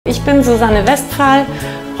bin Susanne Westphal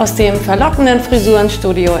aus dem verlockenden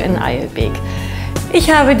Frisurenstudio in Eilbek. Ich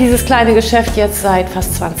habe dieses kleine Geschäft jetzt seit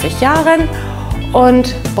fast 20 Jahren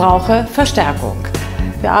und brauche Verstärkung.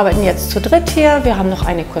 Wir arbeiten jetzt zu dritt hier, wir haben noch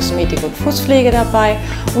eine Kosmetik- und Fußpflege dabei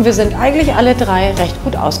und wir sind eigentlich alle drei recht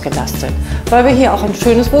gut ausgelastet, weil wir hier auch ein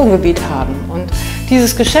schönes Wohngebiet haben und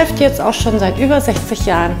dieses Geschäft jetzt auch schon seit über 60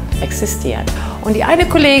 Jahren existiert. Und die eine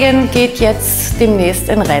Kollegin geht jetzt demnächst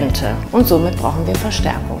in Rente und somit brauchen wir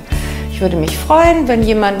Verstärkung. Ich würde mich freuen, wenn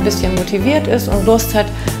jemand ein bisschen motiviert ist und Lust hat,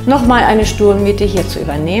 nochmal eine Stuhlmiete hier zu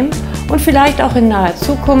übernehmen und vielleicht auch in naher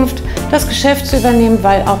Zukunft das Geschäft zu übernehmen,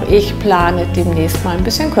 weil auch ich plane, demnächst mal ein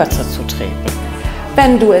bisschen kürzer zu treten.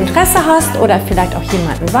 Wenn du Interesse hast oder vielleicht auch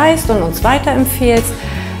jemanden weißt und uns weiterempfehlst,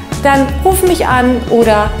 dann ruf mich an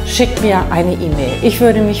oder schick mir eine E-Mail. Ich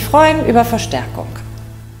würde mich freuen über Verstärkung.